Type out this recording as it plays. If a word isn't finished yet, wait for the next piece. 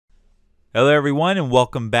Hello everyone and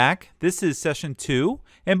welcome back. This is session 2,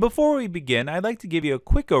 and before we begin, I'd like to give you a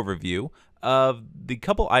quick overview of the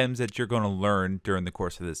couple items that you're going to learn during the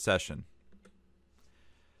course of this session.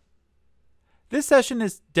 This session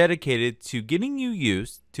is dedicated to getting you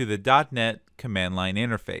used to the .NET command line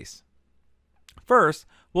interface. First,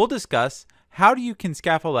 we'll discuss how you can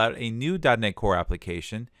scaffold out a new .NET Core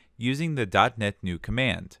application using the .NET New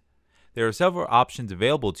command. There are several options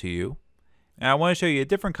available to you, and I want to show you a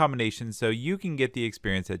different combination so you can get the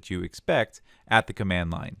experience that you expect at the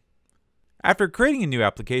command line. After creating a new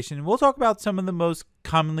application, we'll talk about some of the most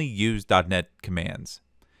commonly used .NET commands.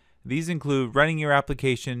 These include running your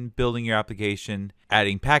application, building your application,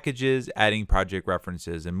 adding packages, adding project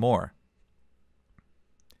references, and more.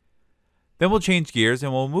 Then we'll change gears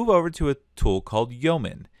and we'll move over to a tool called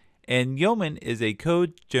Yeoman. And Yeoman is a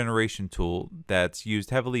code generation tool that's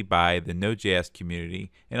used heavily by the Node.js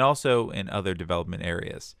community and also in other development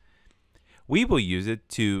areas. We will use it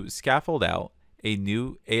to scaffold out a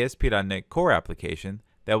new ASP.NET Core application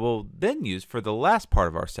that we'll then use for the last part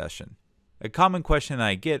of our session. A common question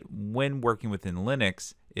I get when working within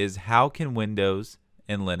Linux is how can Windows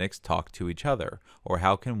and Linux talk to each other? Or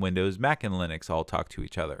how can Windows, Mac, and Linux all talk to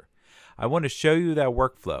each other? I want to show you that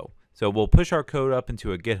workflow. So we'll push our code up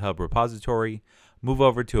into a GitHub repository, move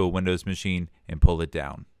over to a Windows machine, and pull it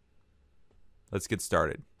down. Let's get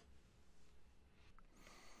started.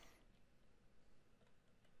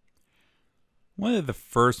 One of the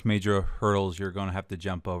first major hurdles you're going to have to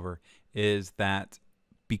jump over is that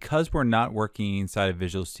because we're not working inside of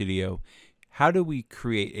Visual Studio, how do we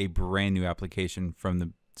create a brand new application from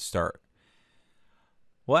the start?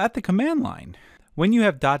 Well, at the command line, when you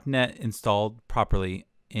have .NET installed properly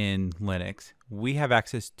in Linux, we have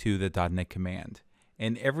access to the .NET command,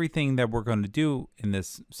 and everything that we're going to do in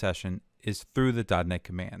this session is through the .NET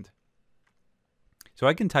command. So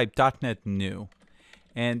I can type .NET new,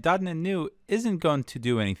 and .NET new isn't going to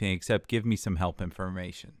do anything except give me some help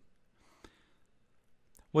information.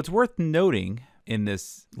 What's worth noting in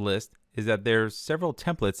this list is that there's several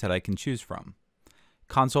templates that I can choose from.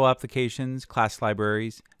 Console applications, class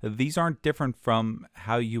libraries, these aren't different from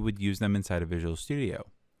how you would use them inside of Visual Studio.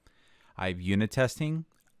 I have unit testing,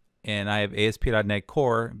 and I have ASP.NET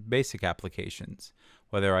Core basic applications.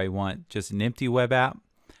 Whether I want just an empty web app,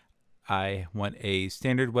 I want a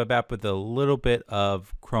standard web app with a little bit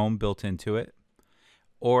of Chrome built into it,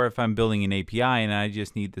 or if I'm building an API and I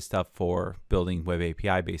just need the stuff for building web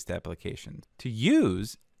API based applications. To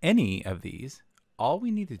use any of these, all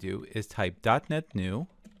we need to do is type .NET new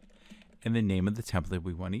and the name of the template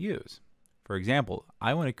we want to use. For example,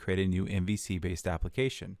 I want to create a new MVC based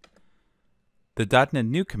application. The .NET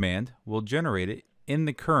new command will generate it in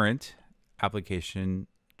the current application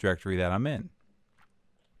directory that I'm in.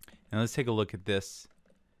 And let's take a look at this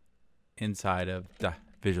inside of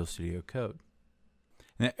Visual Studio Code.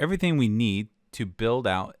 Now, everything we need to build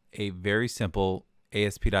out a very simple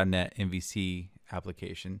ASP.NET MVC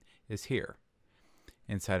application is here.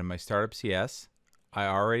 Inside of my startup CS, I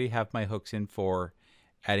already have my hooks in for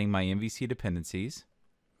adding my MVC dependencies,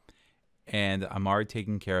 and I'm already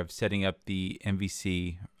taking care of setting up the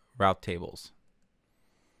MVC route tables.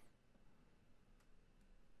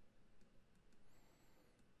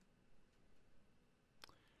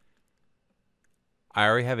 I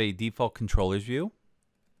already have a default controllers view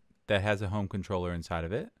that has a home controller inside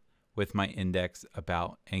of it with my index,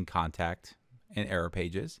 about, and contact and error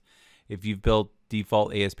pages. If you've built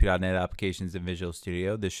default ASP.NET applications in Visual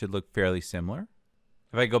Studio, this should look fairly similar.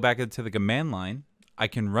 If I go back into the command line, I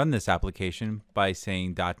can run this application by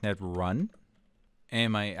saying .NET run,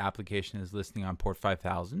 and my application is listing on port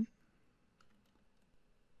 5000.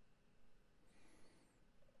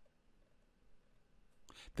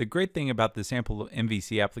 The great thing about the sample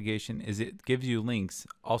MVC application is it gives you links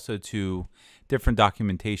also to different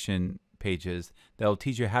documentation pages that will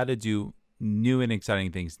teach you how to do new and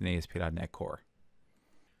exciting things in ASP.NET Core.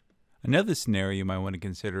 Another scenario you might want to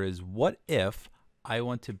consider is, what if I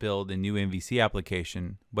want to build a new MVC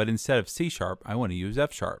application, but instead of C#, I want to use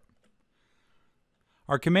F#?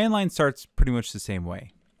 Our command line starts pretty much the same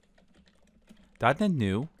way. .NET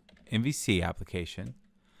new MVC application,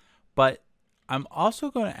 but I'm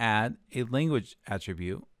also going to add a language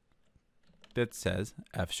attribute that says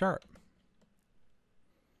F#.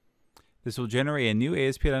 This will generate a new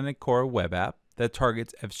ASP.NET Core web app that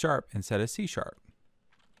targets F# instead of C#.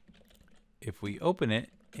 If we open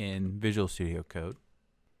it in Visual Studio Code,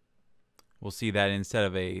 we'll see that instead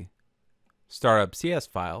of a startup CS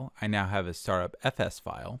file, I now have a startup FS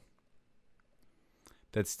file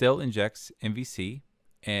that still injects MVC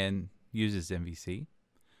and uses MVC.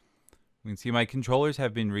 We can see my controllers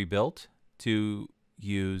have been rebuilt to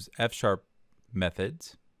use F#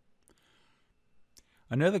 methods.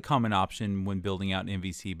 Another common option when building out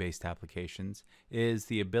MVC-based applications is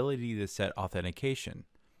the ability to set authentication.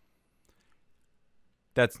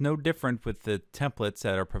 That's no different with the templates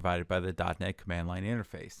that are provided by the .NET command line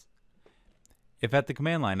interface. If at the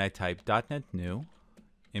command line I type .NET new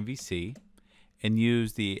MVC and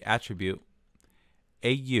use the attribute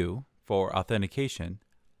AU for authentication,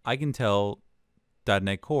 I can tell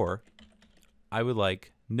 .NET Core I would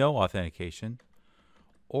like no authentication,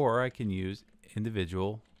 or I can use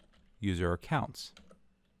individual user accounts.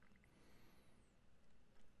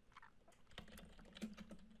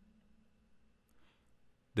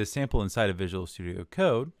 The sample inside of Visual Studio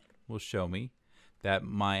Code will show me that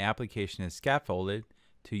my application is scaffolded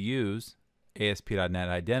to use ASP.NET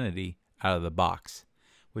Identity out of the box,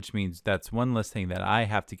 which means that's one less thing that I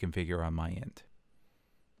have to configure on my end.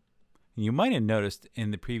 You might have noticed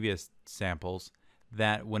in the previous samples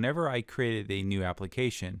that whenever I created a new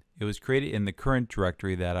application, it was created in the current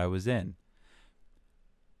directory that I was in.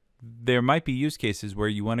 There might be use cases where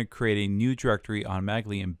you want to create a new directory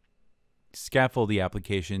automatically and scaffold the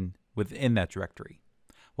application within that directory.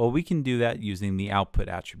 Well, we can do that using the output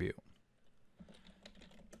attribute.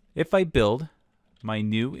 If I build my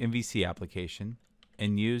new MVC application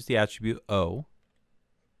and use the attribute O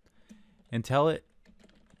and tell it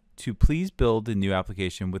to please build the new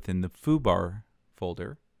application within the foobar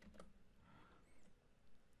folder,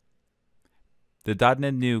 the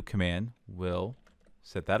 .NET new command will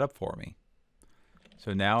set that up for me.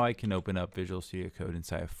 So now I can open up Visual Studio Code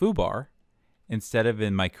inside of foobar instead of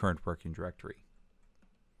in my current working directory.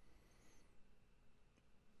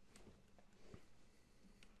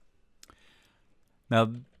 Now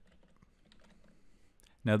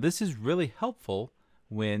this is really helpful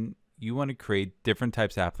when you want to create different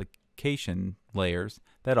types of application layers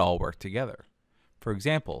that all work together. For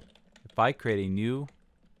example, if I create a new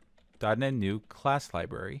 .NET new class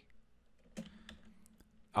library,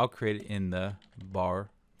 I'll create it in the var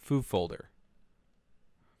foo folder.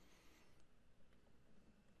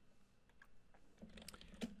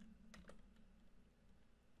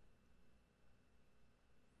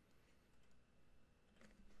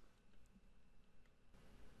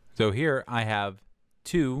 So here I have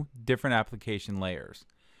two different application layers.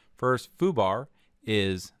 First, foobar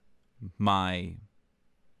is my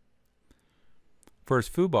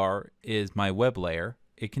web layer.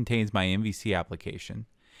 It contains my MVC application.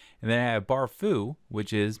 And then I have bar foo,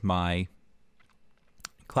 which is my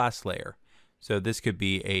class layer. So this could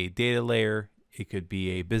be a data layer, it could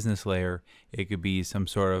be a business layer, it could be some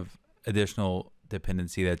sort of additional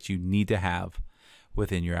dependency that you need to have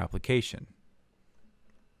within your application.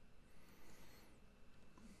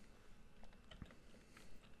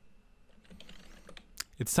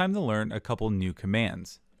 It's time to learn a couple new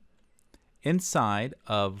commands. Inside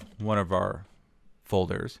of one of our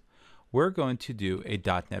folders, we're going to do a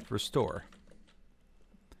 .NET restore.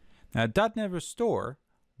 Now, .NET restore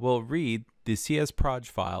will read the csproj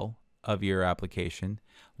file of your application,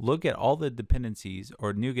 look at all the dependencies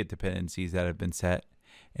or NuGet dependencies that have been set,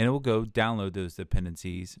 and it will go download those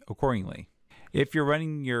dependencies accordingly. If you're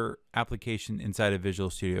running your application inside of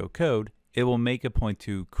Visual Studio Code, it will make a point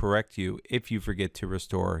to correct you if you forget to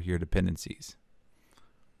restore your dependencies.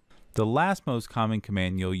 The last most common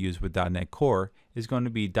command you'll use with .NET Core is going to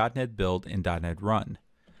be .NET Build and .NET Run.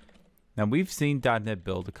 Now, we've seen .NET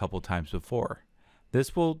Build a couple times before.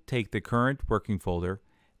 This will take the current working folder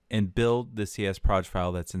and build the csproj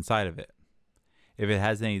file that's inside of it. If it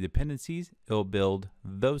has any dependencies, it will build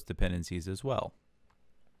those dependencies as well.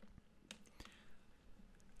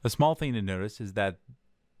 A small thing to notice is that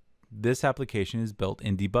this application is built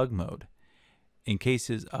in debug mode. In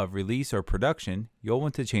cases of release or production, you'll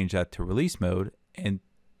want to change that to release mode and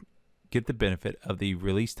get the benefit of the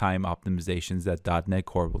release time optimizations that .NET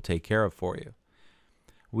Core will take care of for you.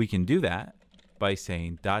 We can do that by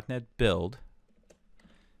saying .NET Build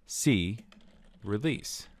C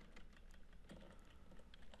release.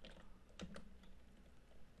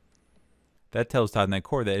 That tells .NET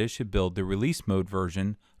Core that it should build the release mode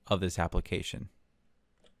version of this application.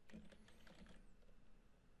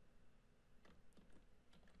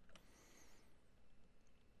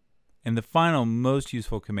 And the final most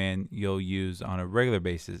useful command you'll use on a regular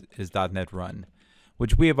basis is .NET Run,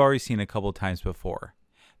 which we have already seen a couple times before.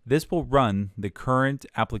 This will run the current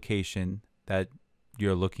application that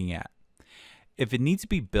you're looking at. If it needs to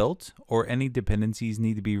be built or any dependencies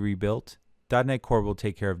need to be rebuilt, .NET Core will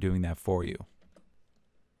take care of doing that for you.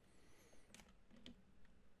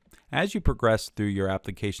 As you progress through your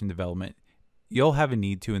application development, you'll have a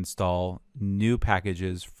need to install new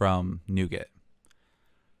packages from NuGet.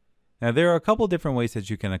 Now, there are a couple different ways that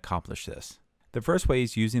you can accomplish this. The first way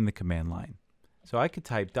is using the command line. So I could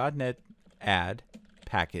type .NET add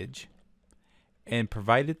package and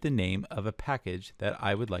provide it the name of a package that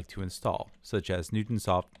I would like to install, such as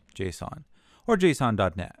Newtonsoft JSON or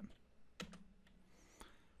JSON.NET.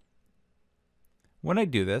 When I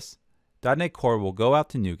do this, .NET Core will go out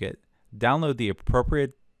to NuGet, download the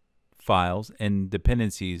appropriate files and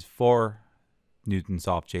dependencies for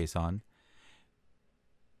Newtonsoft JSON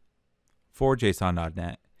for JSON.NET,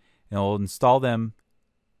 and it will install them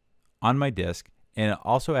on my disk and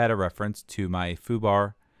also add a reference to my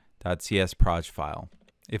foobar.csproj file.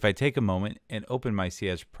 If I take a moment and open my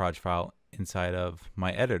csproj file inside of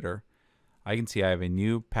my editor, I can see I have a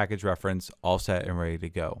new package reference all set and ready to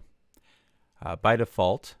go. By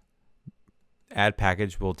default, add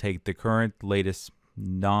package will take the current latest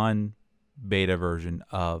non-beta version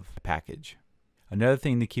of the package. Another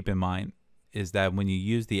thing to keep in mind is that when you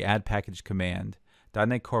use the add package command,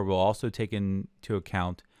 .NET Core will also take into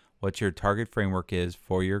account what your target framework is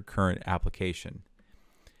for your current application.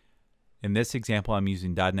 In this example, I'm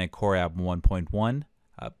using .NET Core App 1.1,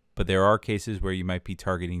 but there are cases where you might be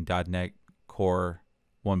targeting .NET Core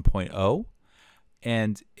 1.0.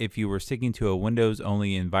 And if you were sticking to a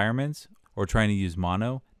Windows-only environments or trying to use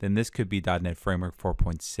Mono, then this could be .NET Framework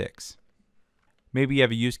 4.6. Maybe you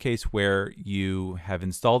have a use case where you have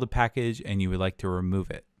installed a package and you would like to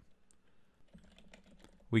remove it.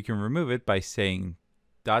 We can remove it by saying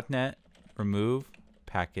 .NET remove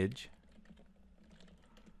package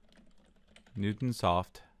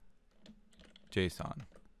Newtonsoft JSON.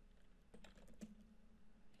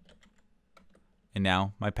 And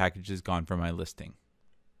now my package is gone from my listing.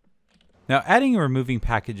 Now, adding and removing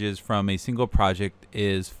packages from a single project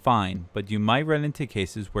is fine, but you might run into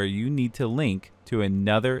cases where you need to link to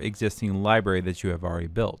another existing library that you have already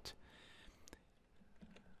built.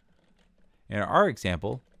 In our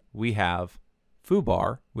example, we have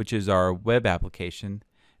foobar, which is our web application,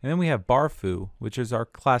 and then we have barfoo, which is our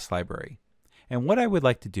class library. And what I would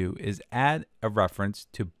like to do is add a reference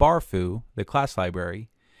to barfoo, the class library,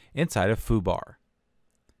 inside of foobar.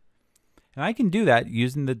 And I can do that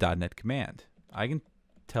using the .NET command. I can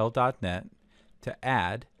tell .NET to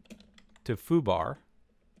add to foobar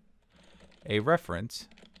a reference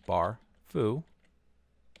barfoo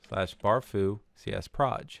 / barfoo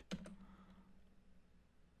csproj.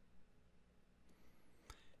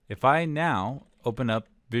 If I now open up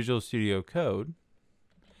Visual Studio Code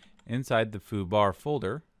inside the foobar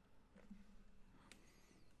folder,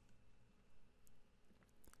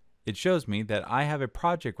 it shows me that I have a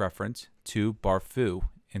project reference to barfoo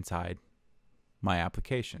inside my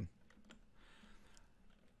application.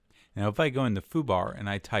 Now if I go into foobar and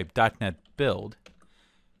I type .NET build,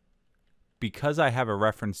 because I have a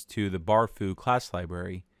reference to the barfoo class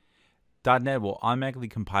library, .NET will automatically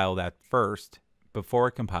compile that first before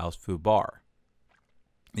it compiles foobar.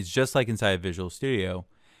 It's just like inside of Visual Studio,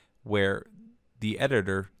 where the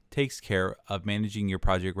editor takes care of managing your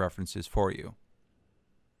project references for you.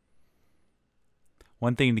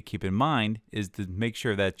 One thing to keep in mind is to make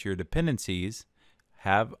sure that your dependencies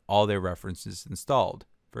have all their references installed.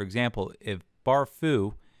 For example, if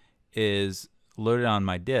barfoo is loaded on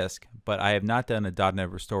my disk, but I have not done a .NET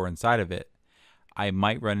restore inside of it, I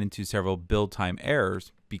might run into several build time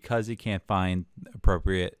errors because it can't find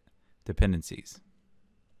appropriate dependencies.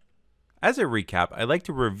 As a recap, I'd like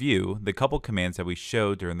to review the couple commands that we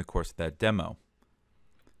showed during the course of that demo.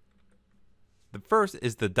 The first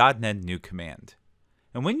is the .NET new command.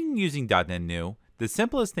 And when you're using .NET new, the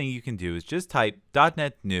simplest thing you can do is just type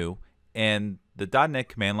 .NET new, and the .NET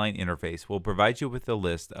command line interface will provide you with a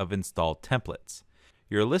list of installed templates.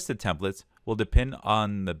 Your list of templates will depend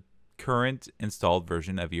on the current installed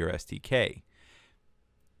version of your SDK.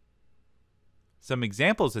 Some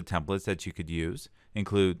examples of templates that you could use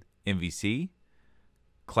include MVC,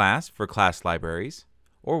 class for class libraries,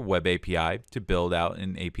 or Web API to build out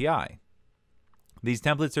an API. These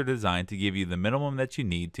templates are designed to give you the minimum that you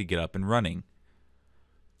need to get up and running.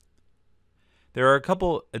 There are a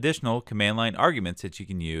couple additional command line arguments that you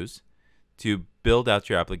can use to build out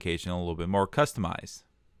your application a little bit more customized.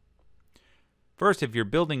 First, if you're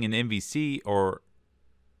building an MVC or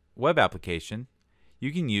web application,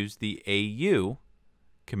 you can use the AU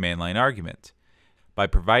command line argument. By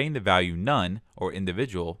providing the value none or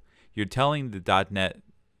individual, you're telling the .NET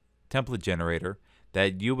template generator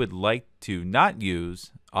that you would like to not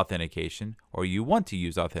use authentication or you want to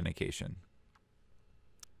use authentication.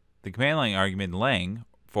 The command line argument lang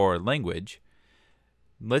for language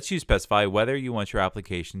lets you specify whether you want your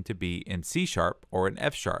application to be in C# or in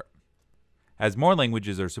F#. As more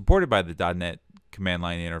languages are supported by the .NET command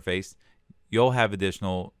line interface, you'll have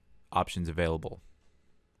additional options available.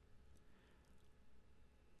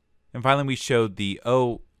 And finally, we showed the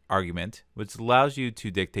O argument, which allows you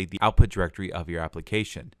to dictate the output directory of your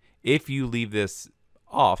application. If you leave this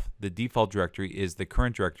off, the default directory is the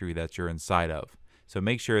current directory that you're inside of. So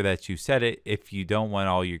make sure that you set it if you don't want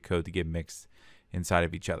all your code to get mixed inside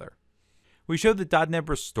of each other. We showed the .NET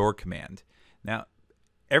Restore command. Now,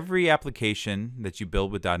 every application that you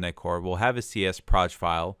build with .NET Core will have a CS proj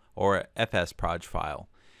file or a FS proj file.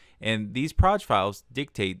 And these proj files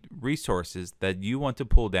dictate resources that you want to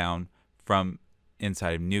pull down from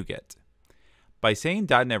inside of NuGet. By saying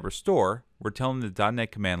 .NET Restore, we're telling the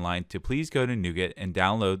 .NET command line to please go to NuGet and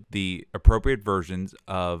download the appropriate versions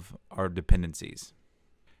of our dependencies.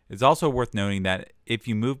 It's also worth noting that if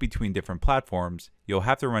you move between different platforms, you'll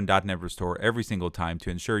have to run .NET Restore every single time to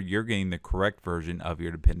ensure you're getting the correct version of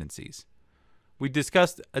your dependencies. We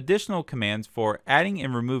discussed additional commands for adding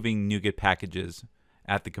and removing NuGet packages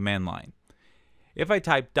at the command line. If I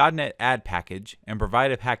type .NET add package and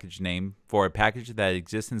provide a package name for a package that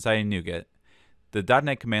exists inside of NuGet, the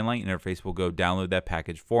 .NET command line interface will go download that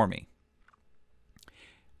package for me.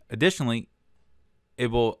 Additionally, it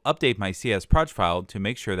will update my CS proj file to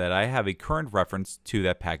make sure that I have a current reference to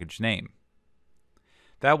that package name.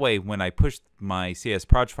 That way, when I push my CS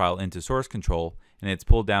proj file into source control and it's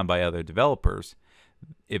pulled down by other developers,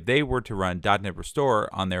 if they were to run .NET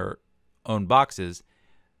Restore on their own boxes,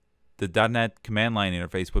 the .NET command line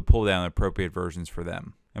interface would pull down appropriate versions for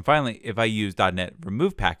them. And finally, if I use .NET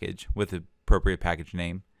remove package with the appropriate package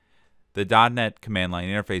name, the .NET command line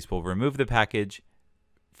interface will remove the package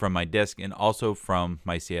from my disk and also from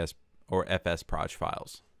my CS or FS proj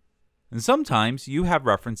files. And sometimes you have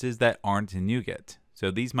references that aren't in NuGet. So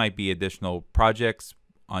these might be additional projects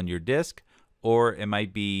on your disk, or it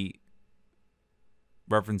might be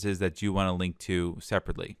references that you want to link to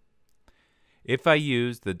separately. If I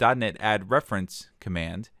use the .NET add reference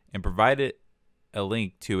command and provide it a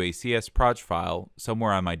link to a CS proj file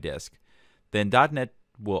somewhere on my disk, then .NET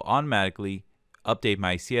will automatically update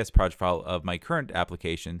my CS proj file of my current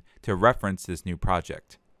application to reference this new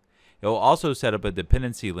project. It will also set up a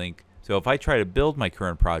dependency link, so if I try to build my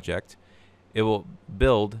current project, it will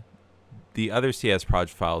build the other CS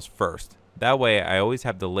proj files first. That way I always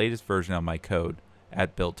have the latest version of my code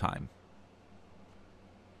at build time.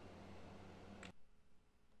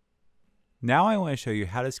 Now I want to show you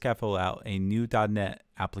how to scaffold out a new .NET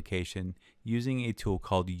application using a tool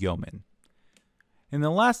called Yeoman. In the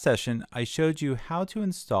last session, I showed you how to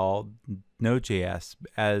install Node.js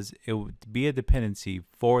as it would be a dependency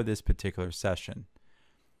for this particular session.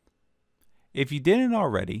 If you didn't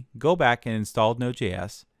already, go back and install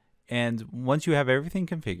Node.js, and once you have everything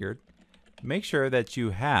configured, make sure that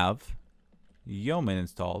you have Yeoman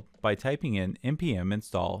installed by typing in npm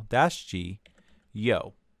install -g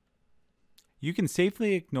yo. You can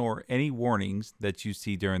safely ignore any warnings that you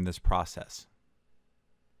see during this process.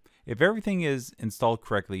 If everything is installed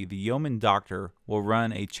correctly, the Yeoman doctor will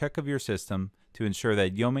run a check of your system to ensure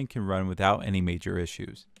that Yeoman can run without any major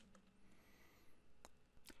issues.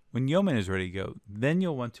 When Yeoman is ready to go, then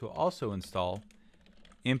you'll want to also install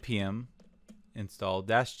npm install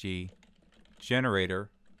 -g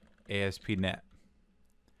generator ASPNET.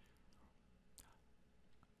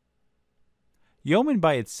 Yeoman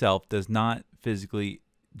by itself does not physically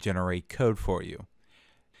generate code for you.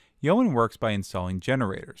 Yeoman works by installing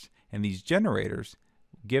generators, and these generators,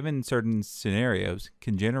 given certain scenarios,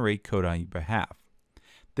 can generate code on your behalf.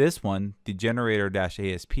 This one, the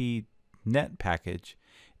generator-ASP.NET package,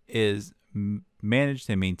 is managed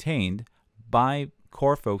and maintained by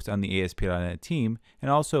core folks on the ASP.NET team and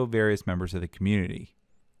also various members of the community.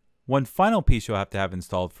 One final piece you'll have to have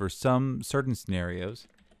installed for some certain scenarios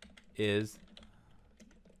is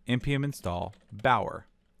npm install Bower.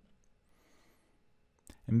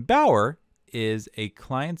 And Bower is a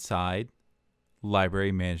client-side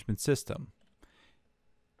library management system.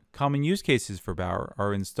 Common use cases for Bower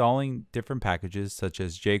are installing different packages such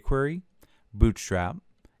as jQuery, Bootstrap,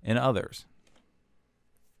 and others.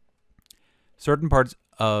 Certain parts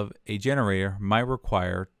of a generator might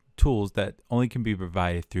require tools that only can be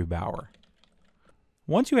provided through Bower.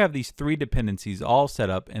 Once you have these three dependencies all set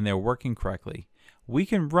up and they're working correctly, we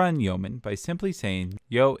can run Yeoman by simply saying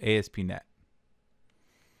yo ASP.NET.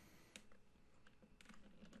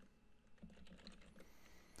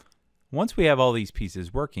 Once we have all these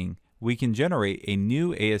pieces working, we can generate a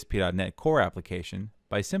new ASP.NET Core application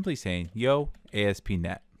by simply saying yo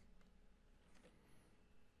ASP.NET.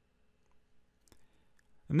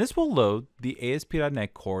 And this will load the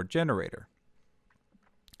ASP.NET Core generator.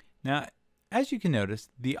 Now, as you can notice,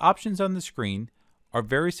 the options on the screen are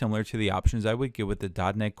very similar to the options I would get with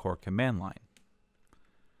the .NET Core command line.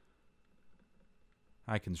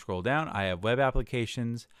 I can scroll down. I have web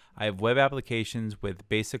applications. I have web applications with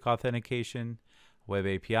basic authentication, web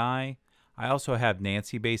API. I also have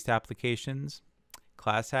Nancy-based applications,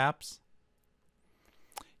 class apps,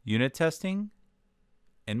 unit testing,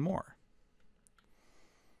 and more.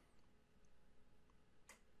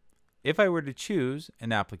 If I were to choose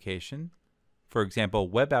an application, for example,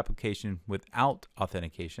 web application without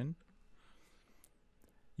authentication,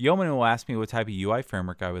 Yeoman will ask me what type of UI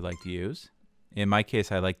framework I would like to use. In my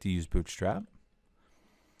case, I like to use Bootstrap.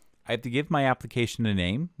 I have to give my application a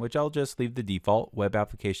name, which I'll just leave the default Web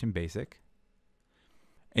Application Basic.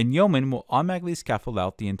 And Yeoman will automatically scaffold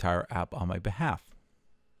out the entire app on my behalf.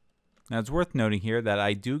 Now, it's worth noting here that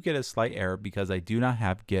I do get a slight error because I do not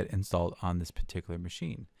have Git installed on this particular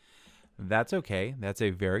machine. That's okay. That's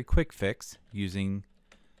a very quick fix using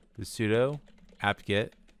the sudo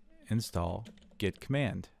apt-get install git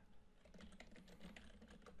command.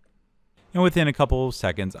 And within a couple of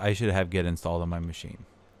seconds, I should have Git installed on my machine.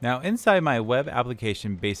 Now, inside my Web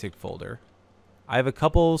Application Basic folder, I have a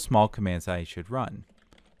couple small commands I should run.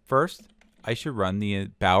 First, I should run the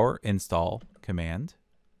Bower install command.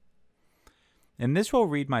 And this will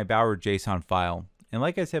read my Bower JSON file. And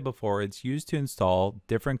like I said before, it's used to install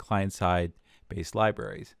different client-side based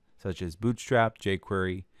libraries, such as Bootstrap,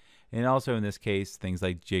 jQuery, and also in this case, things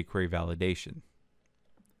like jQuery validation.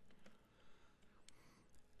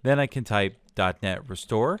 Then I can type .NET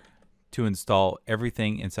Restore to install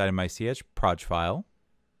everything inside of my chproj file,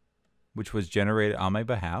 which was generated on my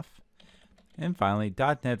behalf. And finally,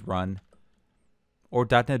 .NET Run, or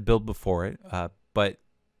 .NET Build before it, but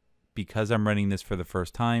because I'm running this for the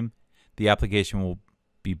first time, the application will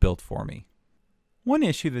be built for me. One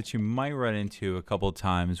issue that you might run into a couple of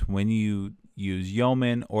times when you use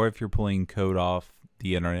Yeoman, or if you're pulling code off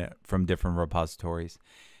the internet from different repositories,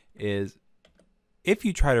 is if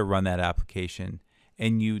you try to run that application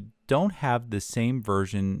and you don't have the same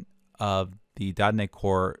version of the .NET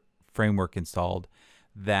Core framework installed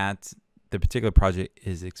that the particular project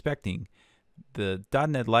is expecting, the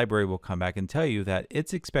 .NET library will come back and tell you that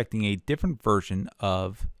it's expecting a different version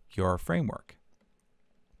of your framework.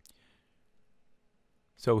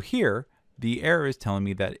 So here, the error is telling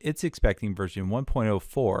me that it's expecting version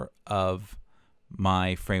 1.04 of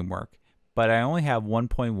my framework, but I only have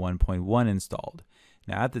 1.1.1 installed.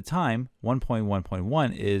 Now at the time,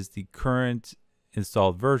 1.1.1 is the current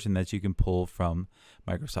installed version that you can pull from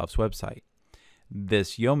Microsoft's website.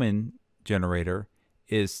 This Yeoman generator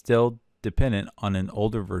is still dependent on an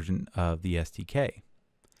older version of the SDK.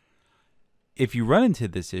 If you run into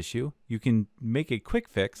this issue, you can make a quick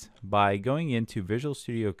fix by going into Visual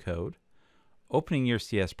Studio Code, opening your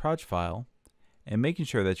csproj file, and making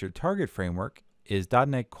sure that your target framework is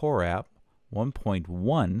 .NET Core App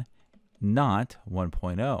 1.1, not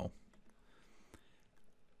 1.0.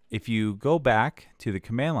 If you go back to the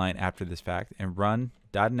command line after this fact and run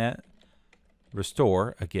 .NET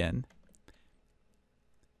Restore again,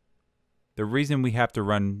 the reason we have to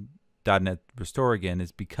run .NET Restore again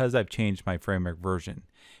is because I've changed my framework version,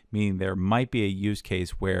 meaning there might be a use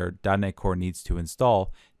case where .NET Core needs to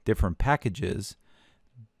install different packages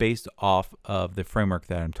based off of the framework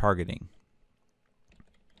that I'm targeting.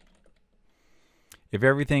 If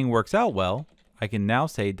everything works out well, I can now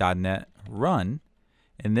say .NET Run,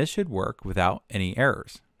 and this should work without any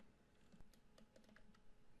errors.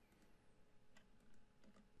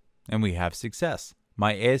 And we have success.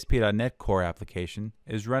 My ASP.NET Core application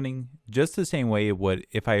is running just the same way it would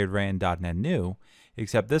if I had ran .NET New,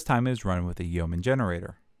 except this time it is run with a Yeoman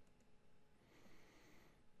generator.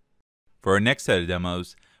 For our next set of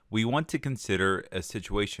demos, we want to consider a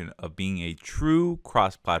situation of being a true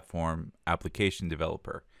cross-platform application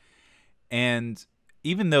developer. And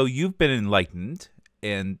even though you've been enlightened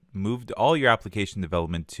and moved all your application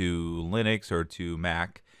development to Linux or to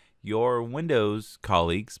Mac, your Windows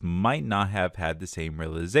colleagues might not have had the same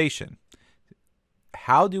realization.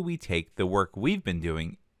 How do we take the work we've been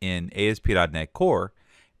doing in ASP.NET Core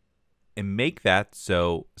and make that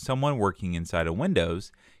so someone working inside of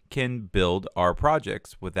Windows can build our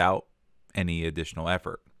projects without any additional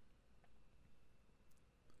effort?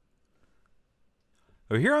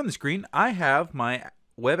 So here on the screen, I have my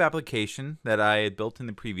web application that I had built in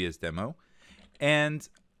the previous demo, and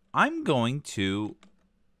I'm going to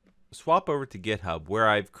swap over to GitHub, where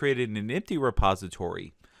I've created an empty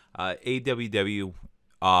repository, AWW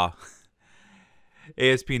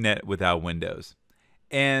ASP.NET without Windows.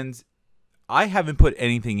 And I haven't put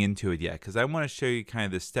anything into it yet because I want to show you kind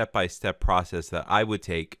of the step-by-step process that I would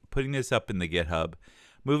take, putting this up in the GitHub,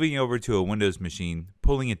 moving over to a Windows machine,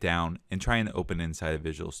 pulling it down, and trying to open it inside of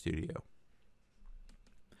Visual Studio.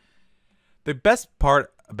 The best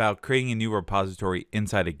part about creating a new repository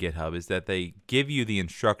inside of GitHub is that they give you the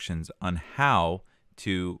instructions on how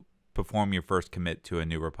to perform your first commit to a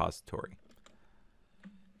new repository.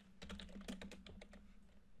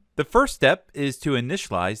 The first step is to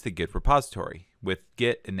initialize the Git repository with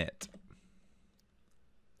git init.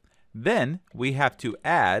 Then we have to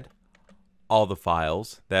add all the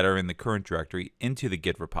files that are in the current directory into the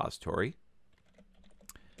Git repository.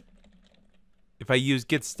 If I use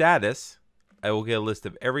git status, I will get a list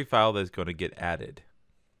of every file that's going to get added.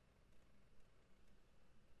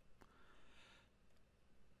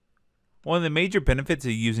 One of the major benefits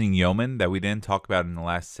of using Yeoman that we didn't talk about in the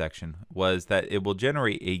last section was that it will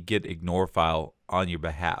generate a git ignore file on your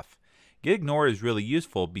behalf. Git ignore is really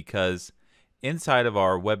useful because inside of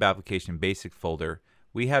our web application basic folder,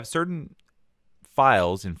 we have certain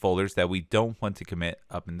files and folders that we don't want to commit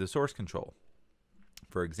up into source control.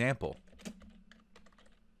 For example,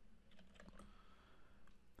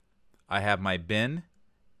 I have my bin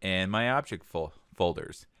and my object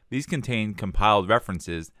folders. These contain compiled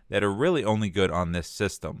references that are really only good on this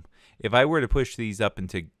system. If I were to push these up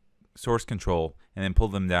into source control and then pull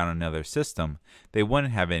them down on another system, they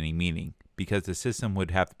wouldn't have any meaning because the system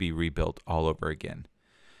would have to be rebuilt all over again.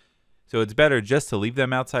 So it's better just to leave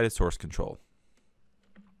them outside of source control.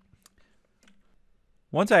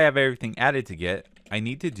 Once I have everything added to Git, I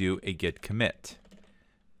need to do a git commit.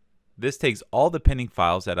 This takes all the pending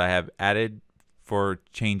files that I have added for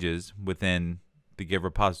changes within the Git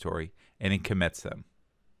repository and it commits them.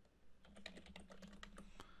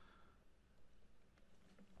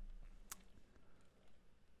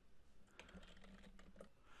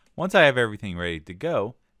 Once I have everything ready to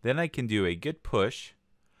go, then I can do a git push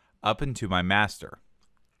up into my master.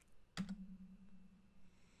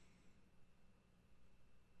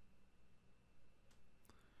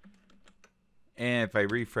 And if I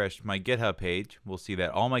refresh my GitHub page, we'll see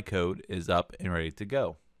that all my code is up and ready to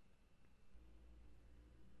go.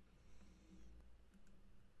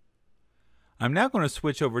 I'm now going to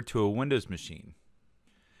switch over to a Windows machine.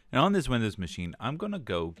 And on this Windows machine, I'm going to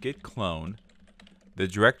go git clone the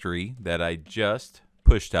directory that I just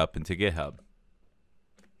pushed up into GitHub.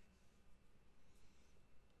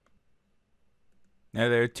 Now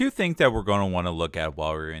there are two things that we're going to want to look at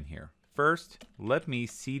while we're in here. First, let me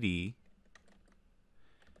cd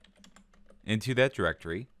into that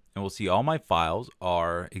directory, and we'll see all my files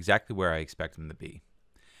are exactly where I expect them to be.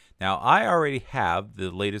 Now, I already have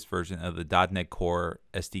the latest version of the .NET Core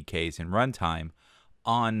SDKs and runtime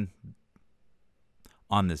on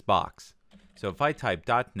this box. So if I type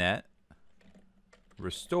 .NET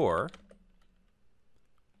restore,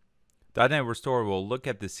 .NET restore will look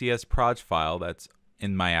at the CS_proj file that's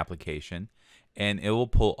in my application, and it will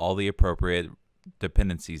pull all the appropriate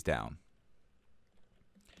dependencies down.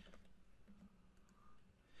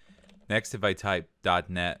 Next, if I type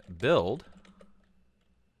 .NET build,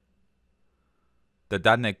 the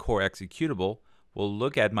 .NET Core executable will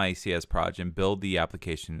look at my CS_proj and build the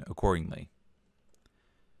application accordingly.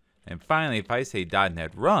 And finally, if I say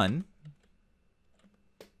 .NET run,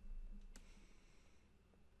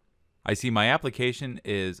 I see my application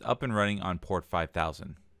is up and running on port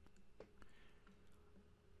 5000.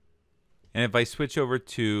 And if I switch over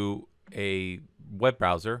to a web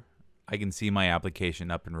browser, I can see my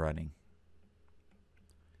application up and running.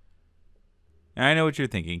 And I know what you're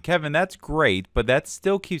thinking, Kevin, that's great, but that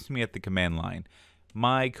still keeps me at the command line.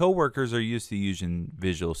 My coworkers are used to using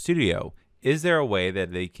Visual Studio. Is there a way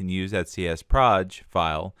that they can use that CS_proj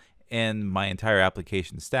file and my entire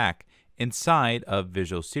application stack inside of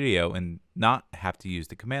Visual Studio and not have to use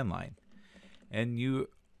the command line? And you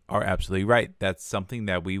are absolutely right. That's something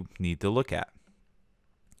that we need to look at.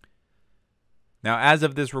 Now, as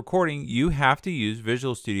of this recording, you have to use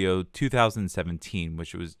Visual Studio 2017,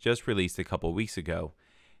 which was just released a couple weeks ago.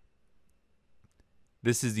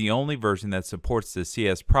 This is the only version that supports the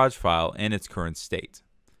CS_proj file in its current state.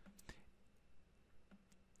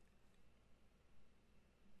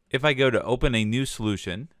 If I go to open a new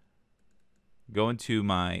solution, go into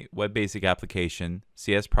my Web Basic Application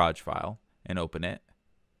CS_proj file and open it.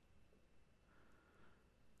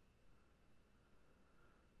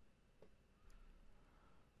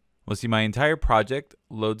 We'll see my entire project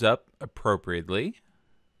loads up appropriately,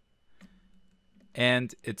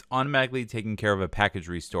 and it's automatically taking care of a package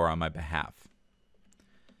restore on my behalf.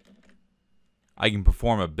 I can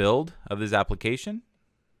perform a build of this application,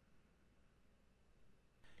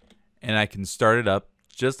 and I can start it up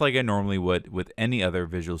just like I normally would with any other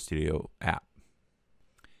Visual Studio app.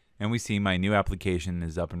 And we see my new application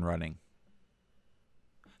is up and running.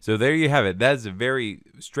 So there you have it. That's a very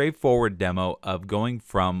straightforward demo of going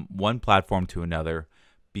from one platform to another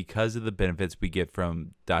because of the benefits we get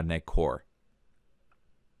from .NET Core.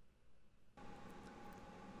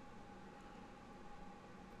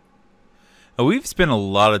 Now, we've spent a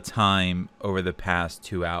lot of time over the past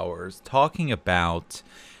 2 hours talking about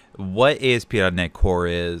what ASP.NET Core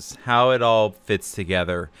is, how it all fits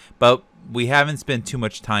together, but we haven't spent too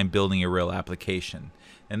much time building a real application.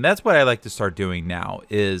 And that's what I like to start doing now,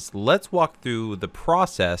 is let's walk through the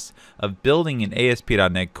process of building an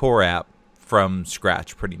ASP.NET Core app from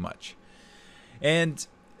scratch, pretty much. And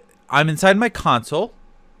I'm inside my console.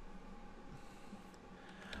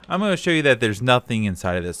 I'm going to show you that there's nothing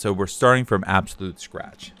inside of this, so we're starting from absolute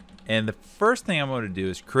scratch. And the first thing I'm going to do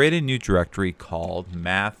is create a new directory called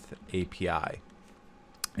Math API.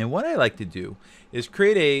 And what I like to do is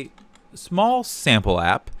create a small sample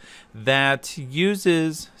app that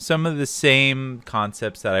uses some of the same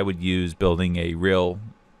concepts that I would use building a real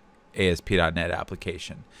ASP.NET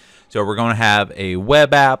application. So we're going to have a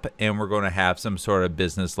web app, and we're going to have some sort of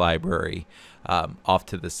business library off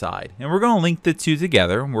to the side. And we're going to link the two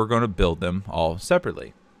together, and we're going to build them all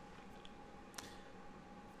separately.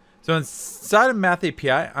 So inside of Math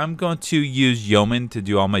API, I'm going to use Yeoman to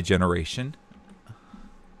do all my generation.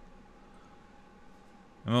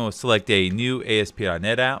 I'm going to select a new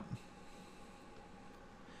ASP.NET app.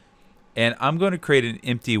 And I'm going to create an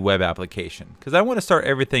empty web application because I want to start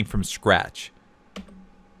everything from scratch.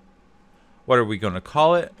 What are we going to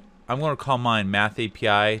call it? I'm going to call mine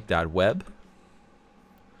mathapi.web.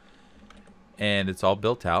 And it's all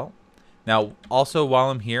built out. Now, also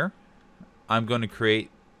while I'm here, I'm going to create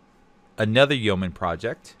another Yeoman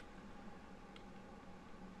project.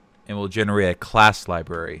 And we'll generate a class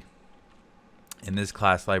library. And this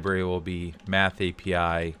class library will be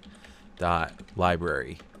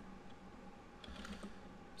mathapi.library.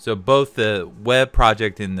 So both the web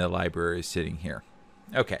project and the library is sitting here.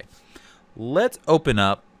 Okay, let's open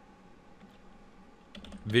up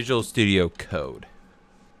Visual Studio Code.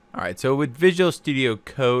 All right, so with Visual Studio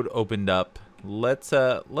Code opened up, let's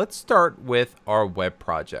start with our web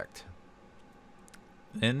project.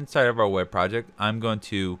 Inside of our web project, I'm going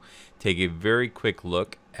to take a very quick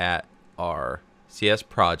look at our CS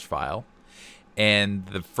proj file. And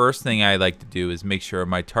the first thing I like to do is make sure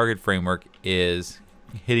my target framework is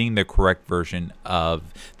hitting the correct version of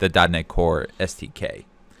the .NET Core SDK.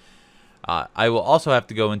 I will also have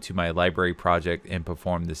to go into my library project and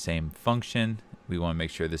perform the same function. We want to make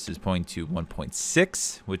sure this is pointing to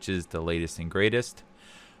 1.6, which is the latest and greatest.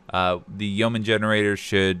 The Yeoman generator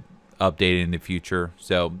should update in the future,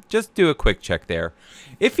 so just do a quick check there.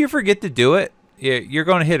 If you forget to do it, you're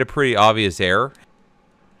going to hit a pretty obvious error.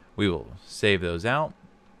 We will save those out,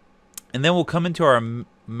 and then we'll come into our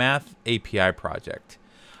Math API project.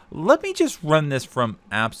 Let me just run this from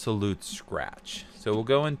absolute scratch. So we'll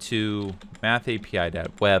go into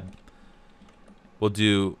mathapi.web. We'll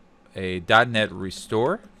do a .NET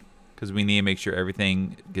restore because we need to make sure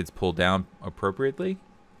everything gets pulled down appropriately.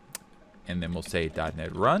 And then we'll say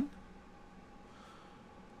 .NET run.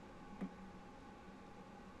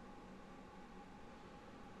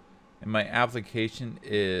 And my application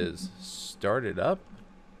is started up.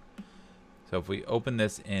 So if we open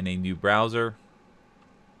this in a new browser,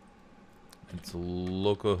 it's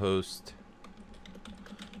localhost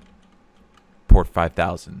port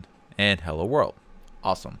 5000 and hello world.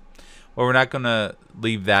 Awesome. Well, we're not going to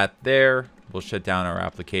leave that there. We'll shut down our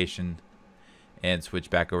application and switch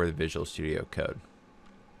back over to Visual Studio Code.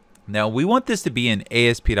 Now, we want this to be an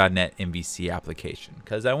ASP.NET MVC application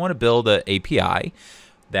because I want to build an API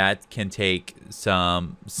that can take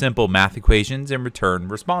some simple math equations and return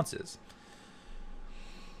responses.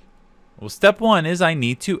 Well, step one is I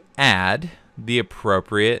need to add the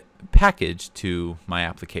appropriate package to my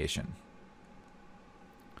application.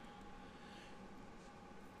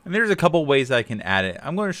 And there's a couple ways I can add it.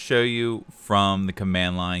 I'm going to show you from the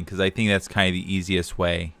command line because I think that's kind of the easiest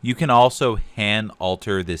way. You can also hand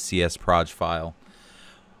alter the CS proj file.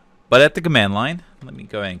 But at the command line, let me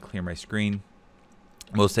go ahead and clear my screen.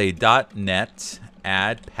 We'll say .NET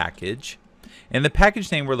add package. And the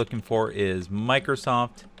package name we're looking for is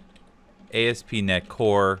Microsoft ASP.NET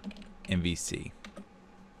Core MVC.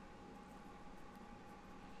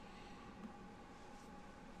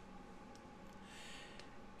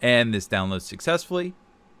 And this downloads successfully.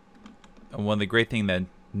 And one of the great things that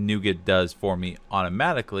NuGet does for me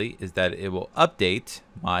automatically is that it will update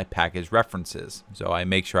my package references. So I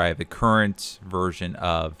make sure I have the current version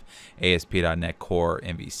of ASP.NET Core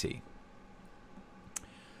MVC.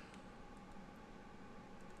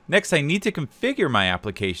 Next, I need to configure my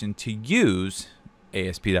application to use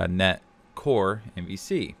ASP.NET Core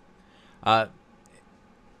MVC.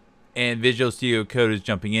 And Visual Studio Code is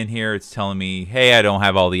jumping in here. It's telling me, hey, I don't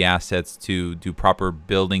have all the assets to do proper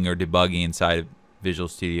building or debugging inside of Visual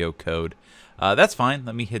Studio Code. That's fine.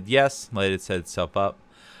 Let me hit yes, let it set itself up.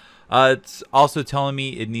 It's also telling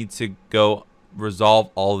me it needs to go resolve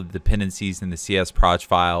all the dependencies in the CS proj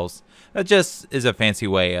files. That just is a fancy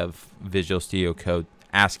way of Visual Studio Code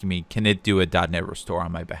asking me, can it do a .NET restore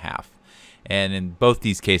on my behalf? And in both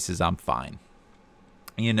these cases, I'm fine.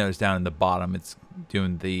 You notice down in the bottom, it's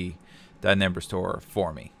doing the .NET restore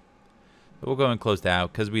for me. So we'll go and close that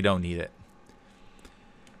out because we don't need it.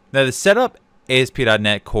 Now to set up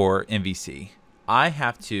ASP.NET Core MVC, I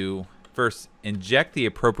have to first inject the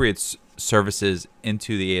appropriate services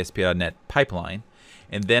into the ASP.NET pipeline,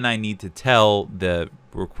 and then I need to tell the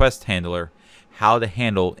request handler how to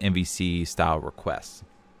handle MVC style requests.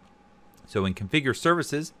 So in configure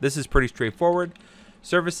services, this is pretty straightforward.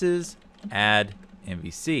 Services, add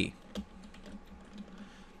MVC.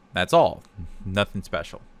 That's all. Nothing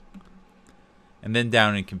special. And then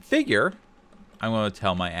down in configure, I'm going to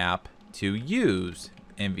tell my app to use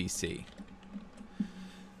MVC.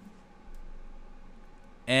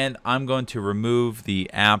 And I'm going to remove the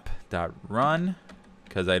app.run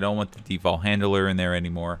because I don't want the default handler in there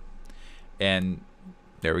anymore. And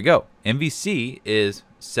there we go. MVC is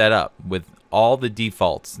set up with all the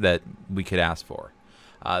defaults that we could ask for.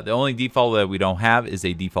 The only default that we don't have is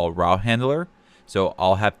a default route handler. So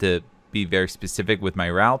I'll have to be very specific with my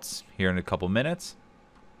routes here in a couple minutes.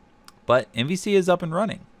 But MVC is up and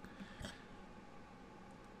running.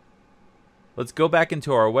 Let's go back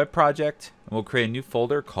into our web project and we'll create a new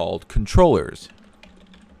folder called controllers.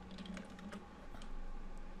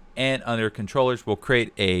 And under controllers, we'll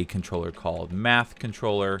create a controller called math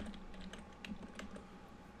controller.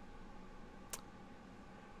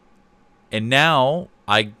 And now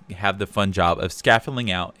I have the fun job of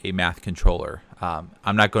scaffolding out a math controller.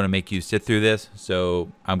 I'm not going to make you sit through this,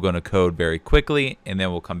 so I'm going to code very quickly, and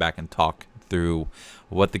then we'll come back and talk through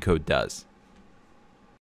what the code does.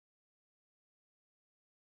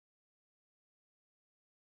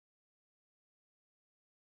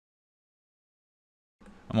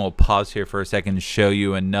 I'm going to pause here for a second to show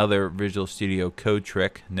you another Visual Studio Code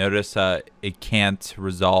trick. Notice it can't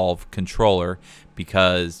resolve controller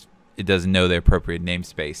because it doesn't know the appropriate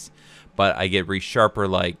namespace. But I get resharper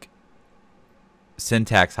like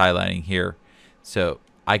syntax highlighting here, so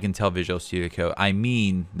I can tell Visual Studio Code I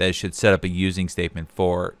mean that it should set up a using statement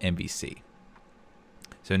for MVC.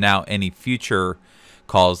 So now any future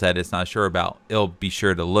calls that it's not sure about, it'll be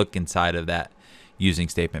sure to look inside of that using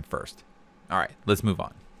statement first. All right, let's move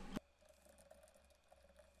on.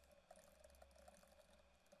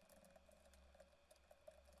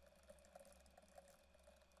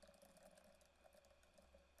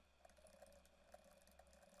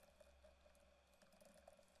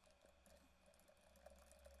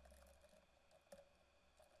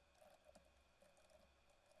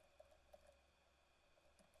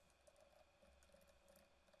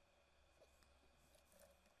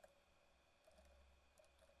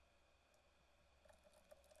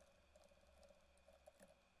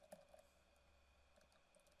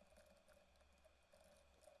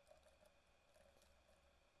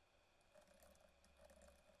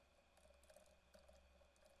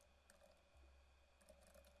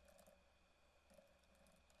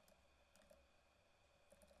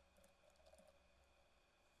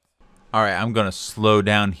 All right, I'm going to slow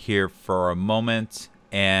down here for a moment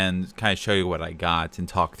and kind of show you what I got and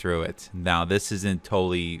talk through it. Now, this isn't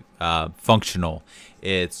totally functional.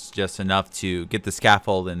 It's just enough to get the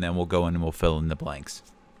scaffold, and then we'll go in and we'll fill in the blanks.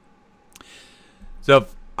 So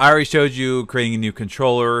I already showed you creating a new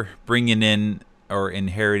controller, bringing in or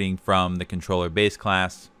inheriting from the controller base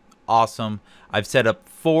class. Awesome. I've set up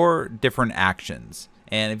 4 different actions.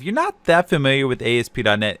 And if you're not that familiar with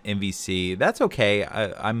ASP.NET MVC, that's okay.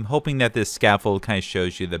 I'm hoping that this scaffold kind of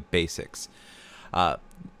shows you the basics.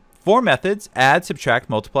 4 methods: add, subtract,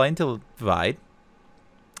 multiply, and divide.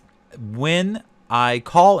 When I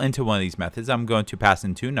call into one of these methods, I'm going to pass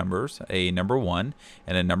in 2 numbers, a number 1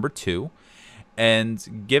 and a number 2.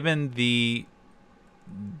 And given the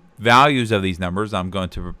values of these numbers, I'm going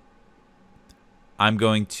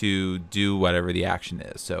to do whatever the action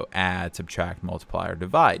is. So add, subtract, multiply, or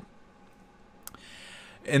divide.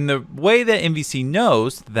 And the way that MVC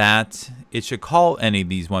knows that it should call any of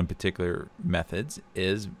these one particular methods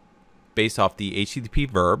is based off the HTTP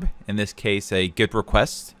verb, in this case a GET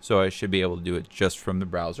request, so I should be able to do it just from the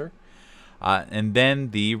browser, and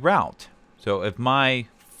then the route. So if my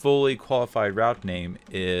fully qualified route name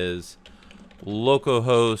is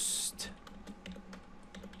localhost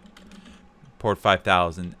port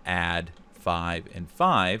 5000 add 5 and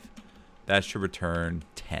 5, that should return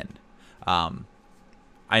 10.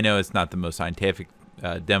 I know it's not the most scientific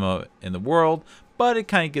demo in the world, but it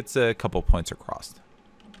kind of gets a couple points across.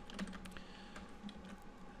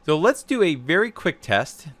 So let's do a very quick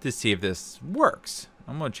test to see if this works.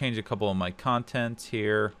 I'm going to change a couple of my contents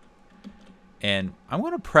here, and I'm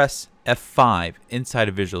going to press F5 inside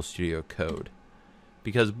of Visual Studio Code,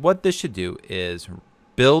 because what this should do is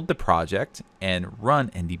build the project and run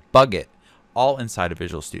and debug it all inside of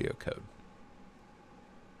Visual Studio Code.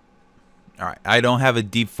 All right, I don't have a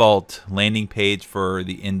default landing page for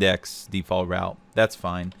the index default route. That's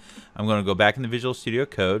fine. I'm going to go back into Visual Studio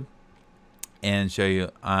Code and show you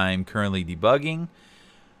I'm currently debugging.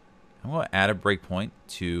 I'm going to add a breakpoint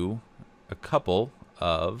to a couple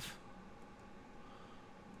of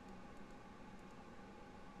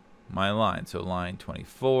my lines. So line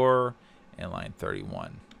 24 and line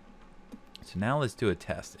 31. So now let's do a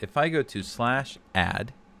test. If I go to /add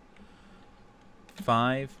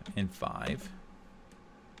 5 and 5,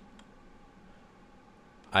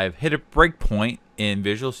 I've hit a breakpoint in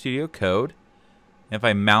Visual Studio Code. If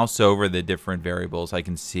I mouse over the different variables, I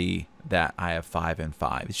can see that I have 5 and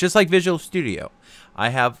 5. It's just like Visual Studio. I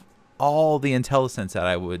have all the IntelliSense that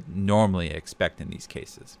I would normally expect in these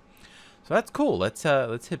cases. So that's cool. Let's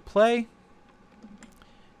hit play.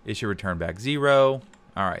 It should return back 0.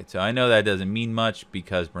 All right, so I know that doesn't mean much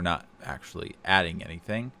because we're not actually adding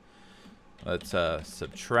anything. Let's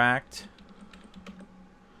subtract.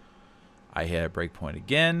 I hit a breakpoint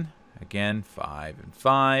again. Again, 5 and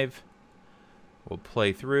 5. We'll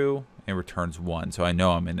play through and returns 1. So I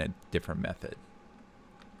know I'm in a different method.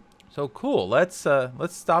 So cool. Let's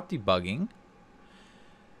stop debugging.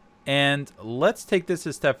 And let's take this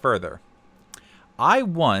a step further. I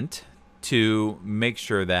want to make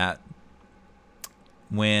sure that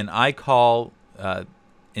when I call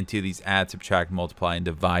into these add, subtract, multiply, and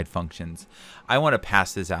divide functions, I want to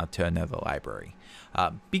pass this out to another library.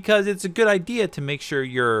 Because it's a good idea to make sure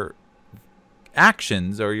your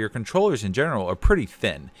actions or your controllers in general are pretty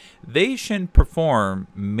thin. They shouldn't perform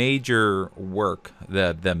major work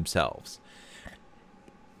themselves.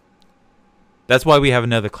 That's why we have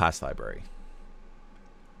another class library.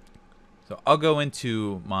 So I'll go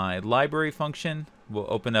into my library function. We'll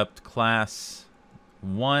open up class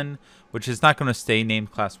 1, which is not going to stay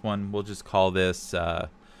named class 1. We'll just call this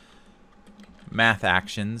math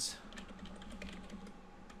actions.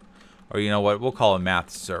 Or you know what? We'll call it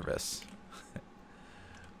math service.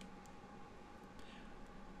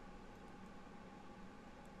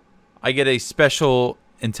 I get a special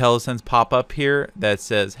IntelliSense pop-up here that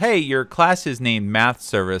says, hey, your class is named Math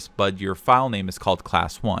Service, but your file name is called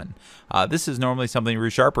Class 1. This is normally something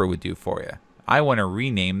ReSharper would do for you. I want to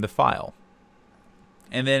rename the file.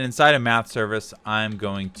 And then inside of Math Service, I'm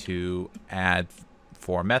going to add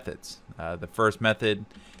 4 methods. The first method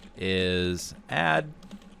is add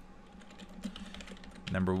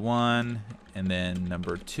number 1 and then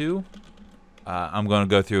number 2. I'm going to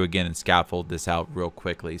go through again and scaffold this out real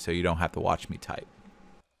quickly so you don't have to watch me type.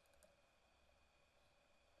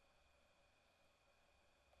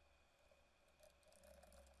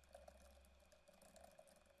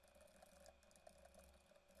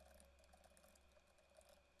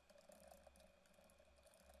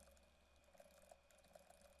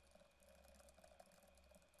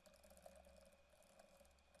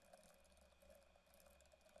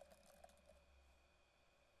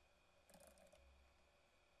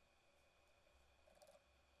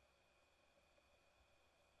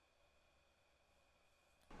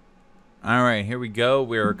 All right, here we go.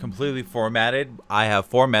 We're completely formatted. I have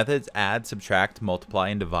 4 methods: add, subtract, multiply,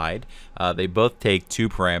 and divide. They both take 2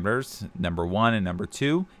 parameters, number 1 and number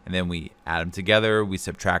 2, and then we add them together, we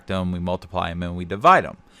subtract them, we multiply them, and we divide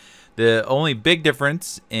them. The only big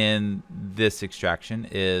difference in this extraction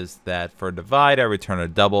is that for divide, I return a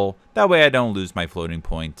double. That way I don't lose my floating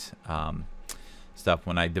point stuff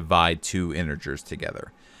when I divide 2 integers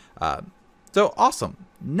together. So awesome.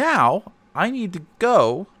 Now I need to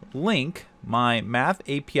go link my Math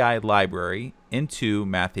API library into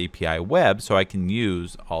Math API Web so I can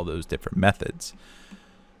use all those different methods.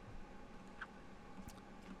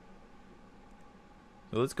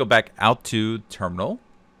 So let's go back out to terminal.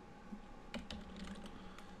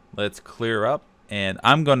 Let's clear up And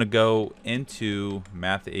I'm going to go into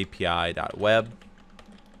mathapi.web.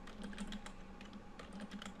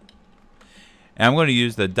 And I'm going to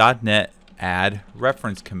use the .NET add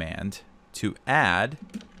reference command to add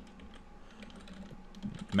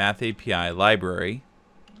Math API library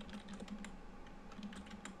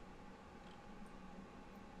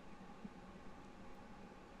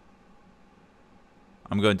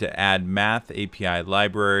I'm going to add Math API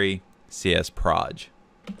library CSproj.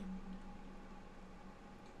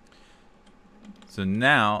 So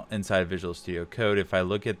now inside of Visual Studio Code, if I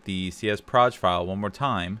look at the CSproj file one more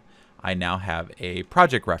time, I now have a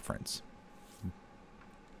project reference.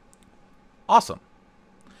 Awesome.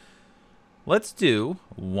 Let's do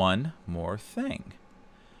one more thing.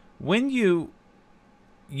 When you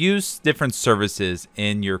use different services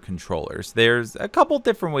in your controllers, there's a couple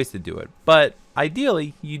different ways to do it, but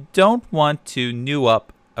ideally you don't want to new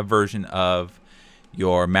up a version of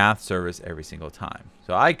your math service every single time.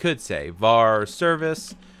 So I could say var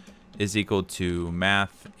service is equal to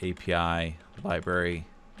Math API library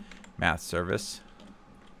math service.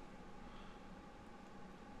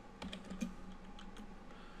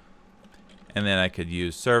 And then I could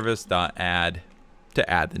use service.add to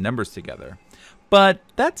add the numbers together. But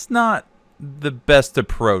that's not the best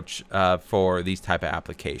approach for these type of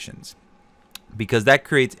applications, because that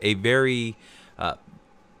creates a very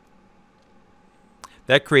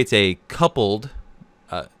coupled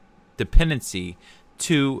dependency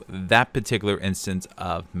to that particular instance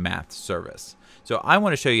of math service. So I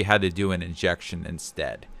want to show you how to do an injection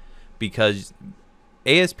instead, because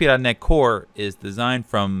ASP.NET Core is designed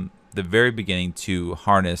from the very beginning to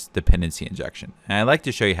harness dependency injection. And I'd like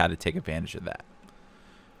to show you how to take advantage of that.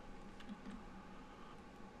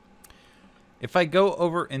 If I go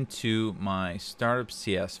over into my startup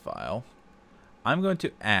CS file, I'm going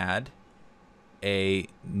to add a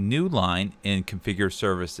new line in configure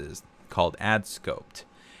services called add scoped.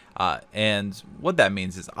 And what that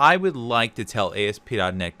means is I would like to tell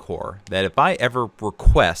ASP.NET Core that if I ever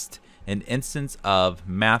request an instance of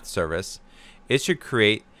math service, it should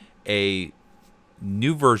create a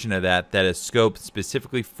new version of that is scoped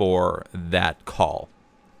specifically for that call.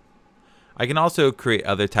 I can also create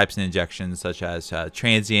other types of injections, such as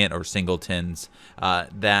transient or singletons,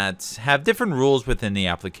 that have different rules within the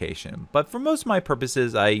application. But for most of my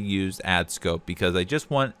purposes, I use add scope because I just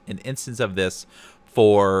want an instance of this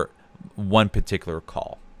for one particular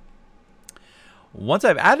call. Once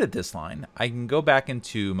I've added this line, I can go back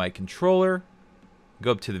into my controller,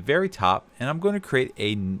 go up to the very top, and I'm going to create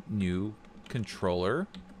a new controller.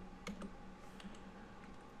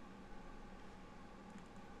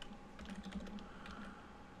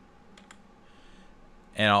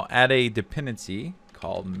 And I'll add a dependency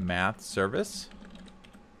called math service.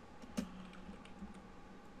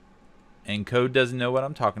 And code doesn't know what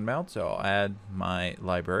I'm talking about, so I'll add my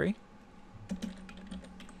library.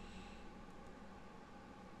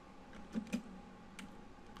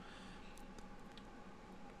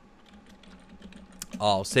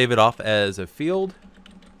 I'll save it off as a field.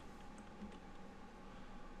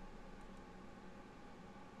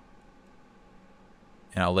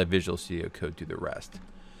 And I'll let Visual Studio Code do the rest.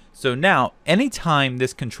 So now, anytime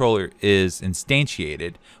this controller is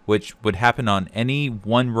instantiated, which would happen on any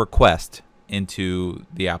one request into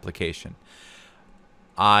the application,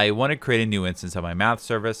 I want to create a new instance of my math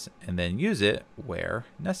service and then use it where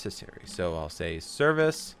necessary. So I'll say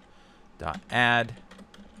service.add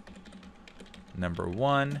number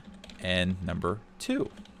 1 and number 2.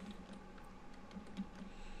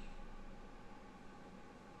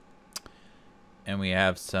 And we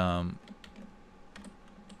have some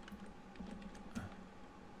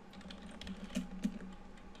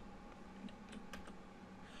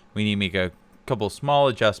we need to make a couple small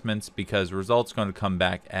adjustments because result's going to come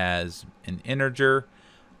back as an integer.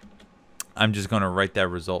 I'm just going to write that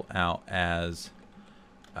result out as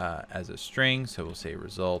a string, so we'll say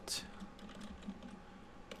result.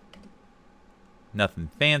 Nothing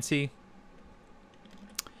fancy.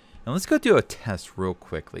 And let's go do a test real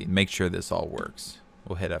quickly and make sure this all works.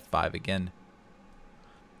 We'll hit F5 again.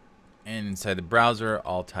 And inside the browser,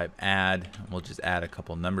 I'll type add. We'll just add a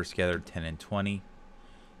couple numbers together, 10 and 20.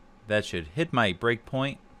 That should hit my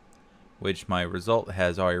breakpoint, which my result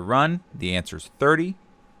has already run. The answer is 30.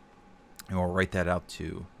 And we'll write that out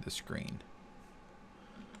to the screen.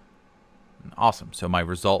 Awesome. So my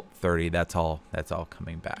result 30, that's all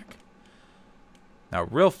coming back. Now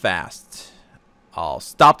real fast, I'll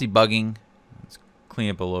stop debugging. Let's clean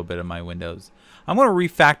up a little bit of my windows. I'm going to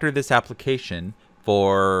refactor this application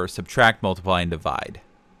for subtract, multiply, and divide.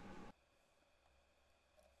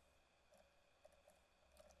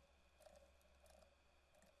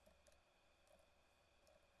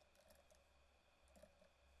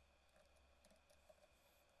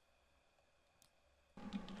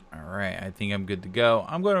 right, I think I'm good to go.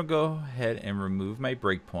 I'm going to go ahead and remove my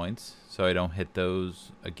breakpoints so I don't hit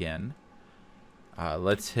those again.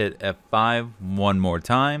 Let's hit F5 one more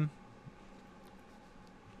time.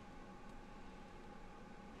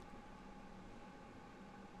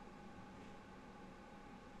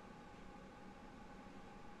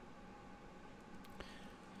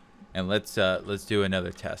 And let's do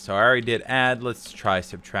another test. So I already did add. Let's try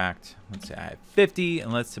subtract. Let's say I have 50,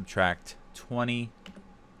 and let's subtract 20.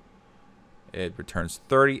 It returns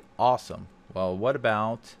 30. Awesome. Well, what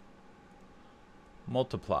about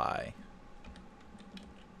multiply?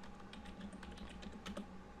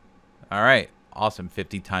 All right. Awesome.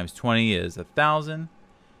 50 times 20 is 1,000.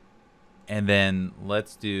 And then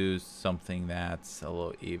let's do something that's a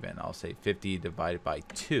little even. I'll say 50 divided by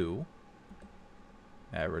 2.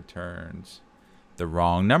 That returns the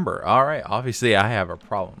wrong number. All right, obviously I have a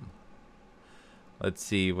problem. Let's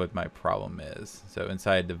see what my problem is. So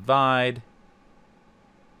inside divide,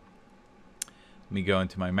 let me go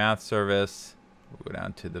into my math service. We'll go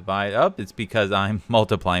down to divide. Oh, it's because I'm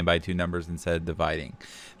multiplying by 2 numbers instead of dividing.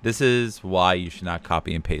 This is why you should not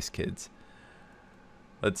copy and paste, kids.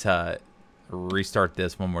 Let's restart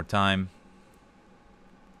this one more time.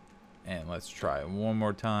 And let's try one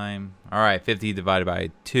more time. All right, 50 divided by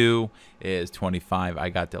 2 is 25. I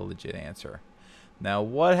got the legit answer. Now,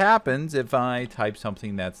 what happens if I type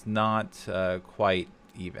something that's not quite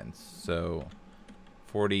even? So,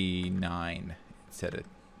 49 instead of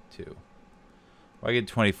 2. Well, I get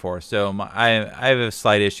 24. So, I have a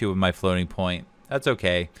slight issue with my floating point. That's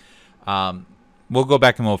okay. We'll go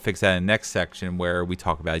back and we'll fix that in the next section where we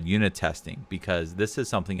talk about unit testing, because this is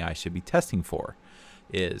something I should be testing for.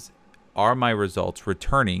 Are my results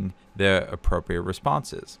returning the appropriate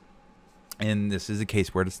responses? And this is a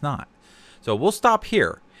case where it's not. So we'll stop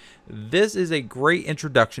here. This is a great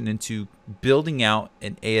introduction into building out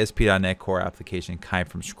an ASP.NET Core application kind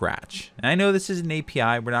of from scratch. And I know this is an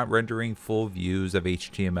API. We're not rendering full views of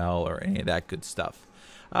HTML or any of that good stuff.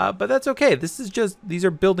 But that's okay. These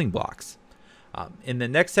are building blocks. In the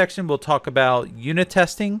next section, we'll talk about unit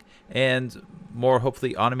testing and more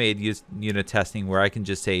hopefully automated unit testing, where I can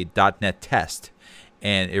just say .NET test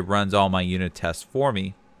and it runs all my unit tests for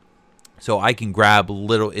me. So I can grab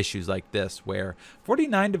little issues like this where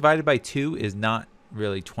 49 divided by 2 is not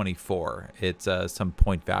really 24. It's some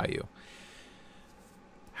point value.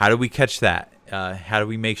 How do we catch that? How do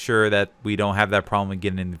we make sure that we don't have that problem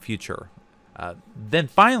again in the future? Then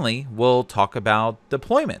finally, we'll talk about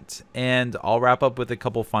deployment, and I'll wrap up with a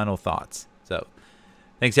couple final thoughts. So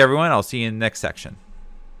thanks, everyone. I'll see you in the next section.